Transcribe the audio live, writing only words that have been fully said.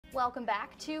welcome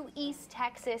back to East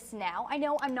Texas Now. I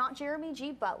know I'm not Jeremy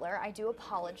G. Butler. I do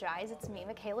apologize. It's me,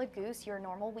 Michaela Goose, your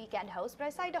normal weekend host, but I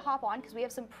decided to hop on because we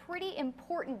have some pretty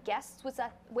important guests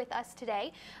with us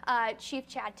today. Chief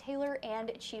Chad Taylor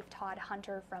and Chief Todd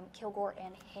Hunter from Kilgore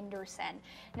and Henderson.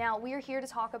 Now, we are here to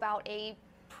talk about a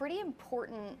pretty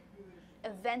important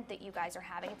event that you guys are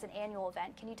having. It's an annual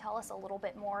event. Can you tell us a little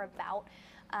bit more about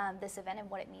this event and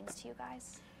what it means to you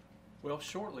guys? Well,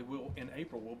 shortly, in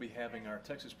April, we'll be having our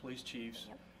Texas Police Chiefs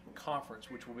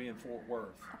Conference, which will be in Fort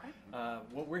Worth. Okay.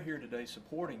 What we're here today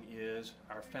supporting is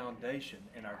our foundation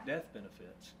and our death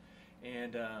benefits.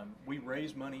 And we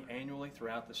raise money annually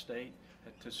throughout the state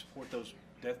to support those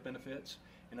death benefits.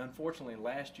 And unfortunately,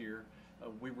 last year,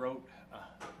 we wrote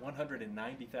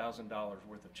 $190,000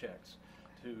 worth of checks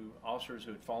to officers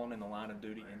who had fallen in the line of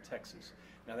duty in Texas.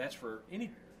 Now, that's for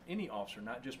any officer,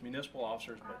 not just municipal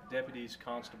officers, but deputies,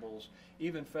 constables,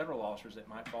 even federal officers that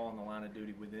might fall in the line of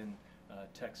duty within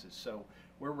Texas. So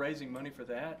we're raising money for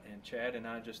that, and Chad and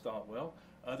I just thought, well,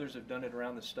 others have done it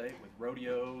around the state with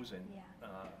rodeos and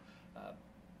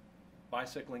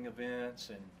bicycling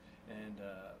events and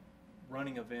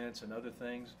running events and other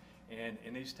things. And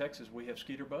in East Texas, we have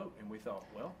Skeeter Boat, and we thought,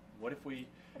 well, what if we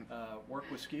work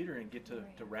with Skeeter and get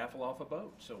to raffle off a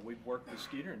boat? So we've worked with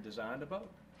Skeeter and designed a boat.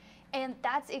 And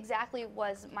that's exactly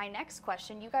was my next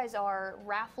question. You guys are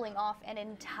raffling off an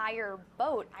entire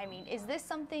boat. I mean, is this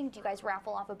something, do you guys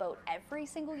raffle off a boat every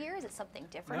single year? Is it something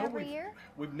different every year?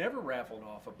 We've never raffled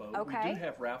off a boat. Okay. We do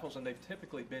have raffles, and they've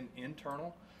typically been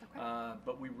internal,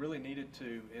 but we really needed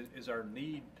to, as our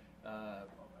need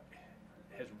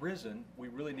has risen, we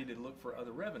really needed to look for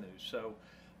other revenues. So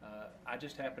I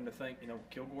just happened to think, you know,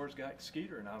 Kilgore's got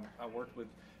Skeeter, and I worked with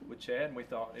Chad, and we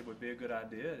thought it would be a good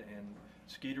idea, and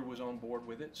Skeeter was on board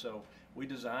with it. So we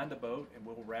designed a boat, and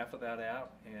we'll raffle that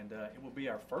out, and it will be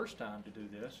our first time to do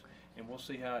this, and we'll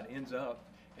see how it ends up.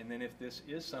 And then if this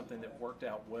is something that worked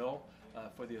out well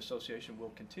for the association, we'll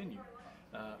continue.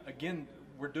 Again,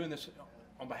 we're doing this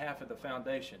on behalf of the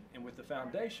foundation, and with the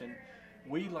foundation,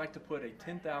 we like to put a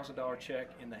 $10,000 check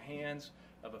in the hands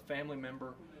of a family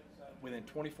member within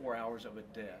 24 hours of a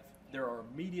death. There are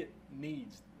immediate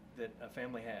needs that a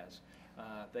family has.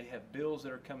 They have bills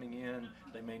that are coming in.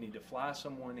 They may need to fly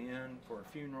someone in for a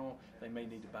funeral. They may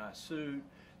need to buy a suit.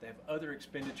 They have other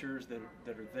expenditures that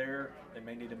are there. They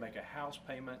may need to make a house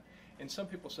payment. And some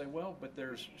people say, well, but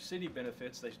there's city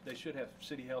benefits. They should have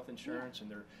city health insurance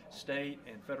and their state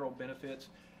and federal benefits.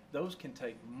 Those can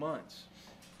take months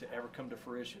to ever come to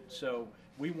fruition. So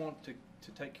we want to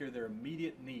take care of their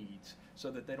immediate needs so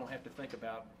that they don't have to think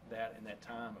about that in that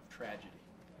time of tragedy.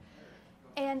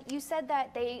 And you said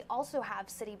that they also have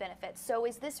city benefits. So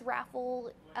is this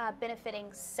raffle benefiting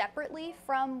separately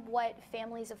from what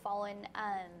families of fallen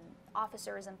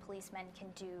officers and policemen can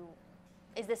do?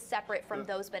 Is this separate from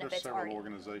those benefits? There's several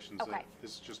organizations. Okay.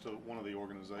 This is just one of the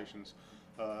organizations.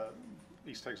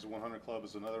 East Texas 100 Club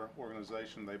is another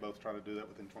organization. They both try to do that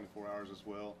within 24 hours as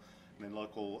well. And then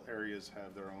local areas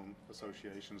have their own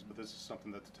associations. But this is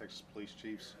something that the Texas Police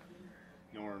Chiefs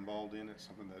are involved in. It's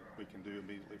something that we can do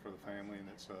immediately for the family, and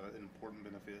it's an important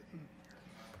benefit.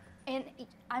 And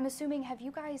I'm assuming, have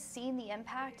you guys seen the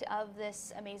impact of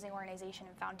this amazing organization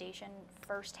and foundation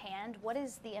firsthand? What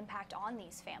is the impact on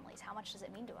these families? How much does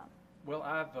it mean to them? Well,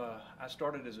 I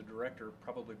started as a director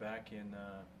probably back in,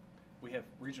 we have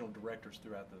regional directors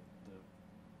throughout the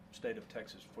state of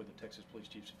Texas for the Texas Police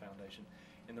Chiefs Foundation.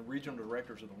 And the regional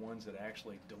directors are the ones that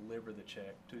actually deliver the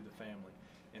check to the family.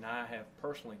 And I have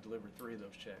personally delivered 3 of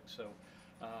those checks. So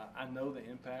I know the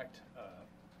impact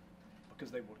because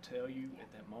they will tell you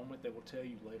at that moment, they will tell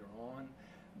you later on.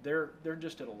 They're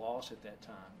just at a loss at that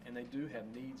time, and they do have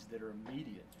needs that are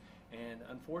immediate. And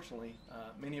unfortunately,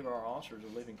 many of our officers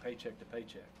are living paycheck to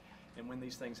paycheck. And when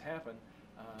these things happen,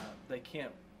 they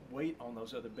can't wait on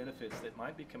those other benefits that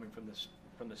might be coming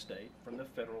from the state, from the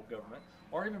federal government,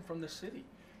 or even from the city.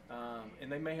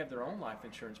 And they may have their own life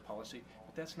insurance policy,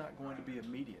 but that's not going to be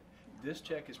immediate. This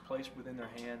check is placed within their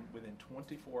hand within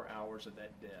 24 hours of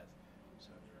that death. So.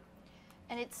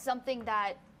 And it's something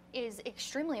that is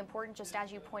extremely important, just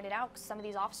as you pointed out, because some of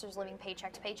these officers living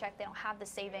paycheck to paycheck, they don't have the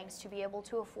savings to be able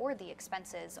to afford the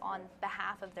expenses on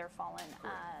behalf of their fallen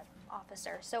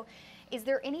officer. So is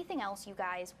there anything else you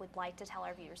guys would like to tell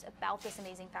our viewers about this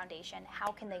amazing foundation?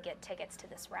 How can they get tickets to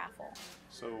this raffle?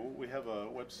 So we have a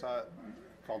website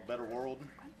called Better World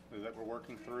that we're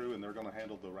working through, and they're going to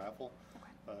handle the raffle.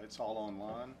 It's all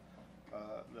online.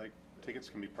 Tickets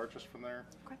can be purchased from there.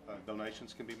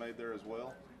 Donations can be made there as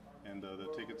well. And the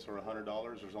tickets are $100.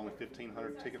 There's only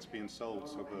 1,500 tickets being sold,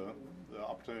 so the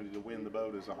opportunity to win the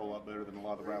boat is a whole lot better than a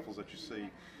lot of the raffles that you see.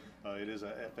 It is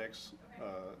a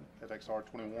FXR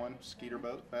 21 skeeter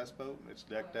boat, fast boat. It's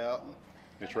decked out.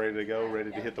 It's ready to go,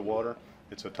 ready to hit the water.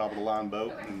 It's a top of the line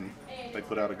boat, and they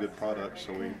put out a good product,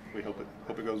 so we hope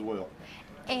it goes well.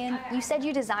 And you said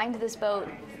you designed this boat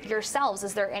yourselves.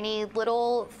 Is there any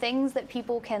little things that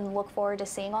people can look forward to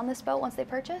seeing on this boat once they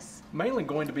purchase? Mainly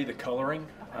going to be the coloring.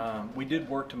 We did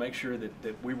work to make sure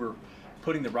that we were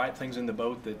putting the right things in the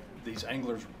boat that these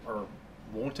anglers are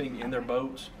wanting in their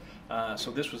boats.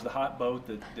 So this was the hot boat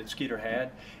that Skeeter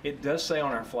had. It does say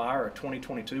on our flyer a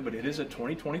 2022, but it is a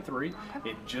 2023.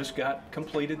 It just got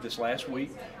completed this last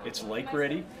week. It's lake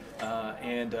ready,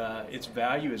 and its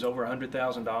value is over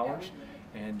 $100,000.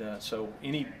 And so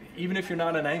even if you're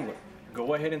not an angler,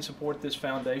 go ahead and support this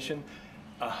foundation.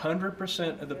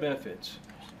 100% of the benefits,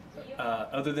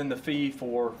 other than the fee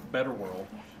for Better World,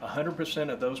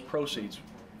 100% of those proceeds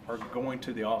are going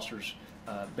to the officers'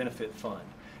 benefit fund.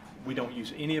 We don't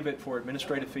use any of it for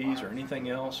administrative fees or anything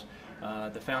else.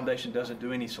 The foundation doesn't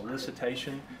do any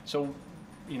solicitation. So,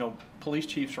 police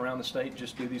chiefs around the state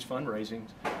just do these fundraisings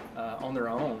on their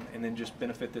own and then just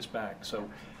benefit this back. So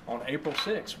on April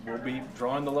 6th, we'll be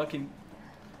drawing the lucky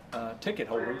ticket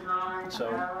holder. So,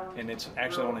 and it's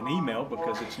actually on an email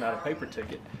because it's not a paper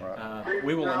ticket.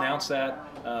 We will announce that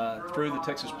through the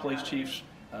Texas Police Chief's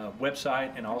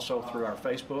website and also through our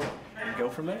Facebook, and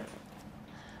go from there.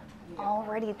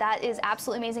 Alrighty, that is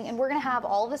absolutely amazing. And we're going to have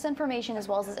all of this information as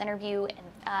well as this interview and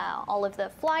all of the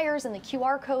flyers and the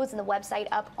QR codes and the website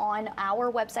up on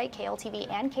our website, KLTV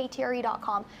and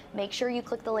KTRE.com. Make sure you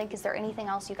click the link. Is there anything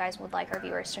else you guys would like our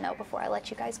viewers to know before I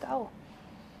let you guys go?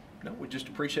 No, we just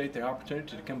appreciate the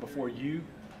opportunity to come before you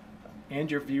and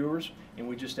your viewers, and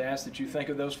we just ask that you think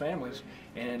of those families.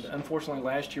 And unfortunately,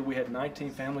 last year we had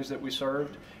 19 families that we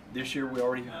served. This year we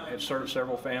already have served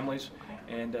several families,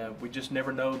 and we just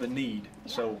never know the need,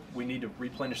 so we need to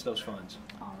replenish those funds.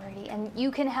 Alrighty, and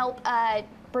you can help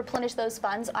replenish those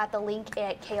funds at the link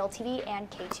at KLTV and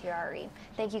KTRE.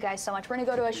 Thank you guys so much. We're going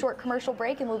to go to a short commercial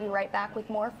break, and we'll be right back with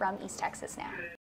more from East Texas Now.